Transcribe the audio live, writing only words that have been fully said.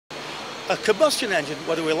A combustion engine,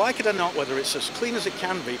 whether we like it or not, whether it's as clean as it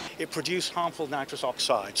can be, it produces harmful nitrous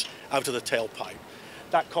oxides out of the tailpipe.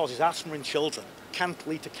 That causes asthma in children, can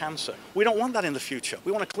lead to cancer. We don't want that in the future.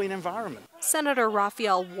 We want a clean environment. Senator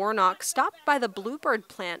Raphael Warnock stopped by the Bluebird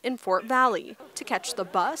plant in Fort Valley to catch the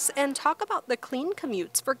bus and talk about the Clean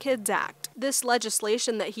Commutes for Kids Act. This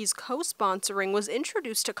legislation that he's co-sponsoring was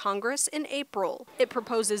introduced to Congress in April. It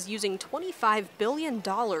proposes using $25 billion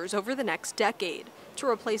over the next decade to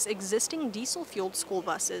replace existing diesel-fueled school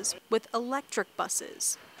buses with electric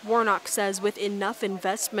buses. Warnock says with enough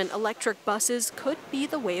investment, electric buses could be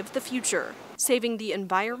the way of the future, saving the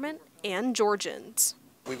environment and Georgians.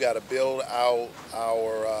 We've got to build out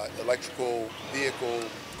our electrical vehicle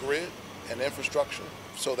grid and infrastructure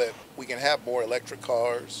so that we can have more electric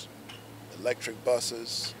cars, electric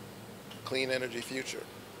buses, clean energy future.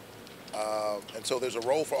 And so there's a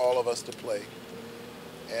role for all of us to play.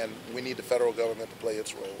 And we need the federal government to play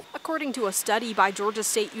its role. According to a study by Georgia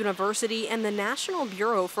State University and the National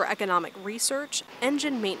Bureau for Economic Research,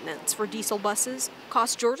 engine maintenance for diesel buses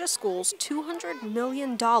costs Georgia schools $200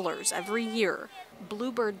 million every year.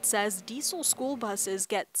 Bluebird says diesel school buses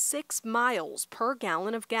get 6 miles per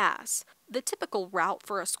gallon of gas. The typical route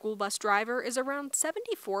for a school bus driver is around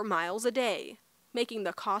 74 miles a day, making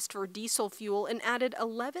the cost for diesel fuel an added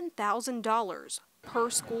 $11,000 per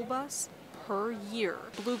school bus per year.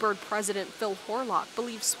 Bluebird President Phil Horlock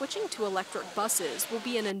believes switching to electric buses will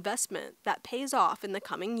be an investment that pays off in the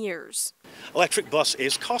coming years. Electric bus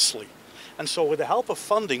is costly. And so with the help of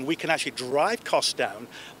funding, we can actually drive costs down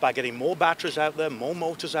by getting more batteries out there, more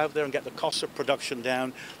motors out there, and get the cost of production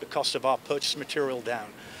down, the cost of our purchase material down.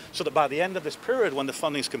 So that by the end of this period, when the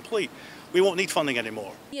funding is complete, we won't need funding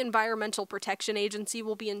anymore. The Environmental Protection Agency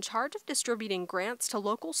will be in charge of distributing grants to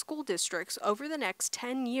local school districts over the next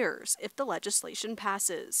 10 years if the legislation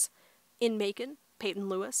passes. In Macon, Peyton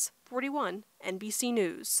Lewis, 41 NBC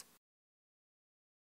News.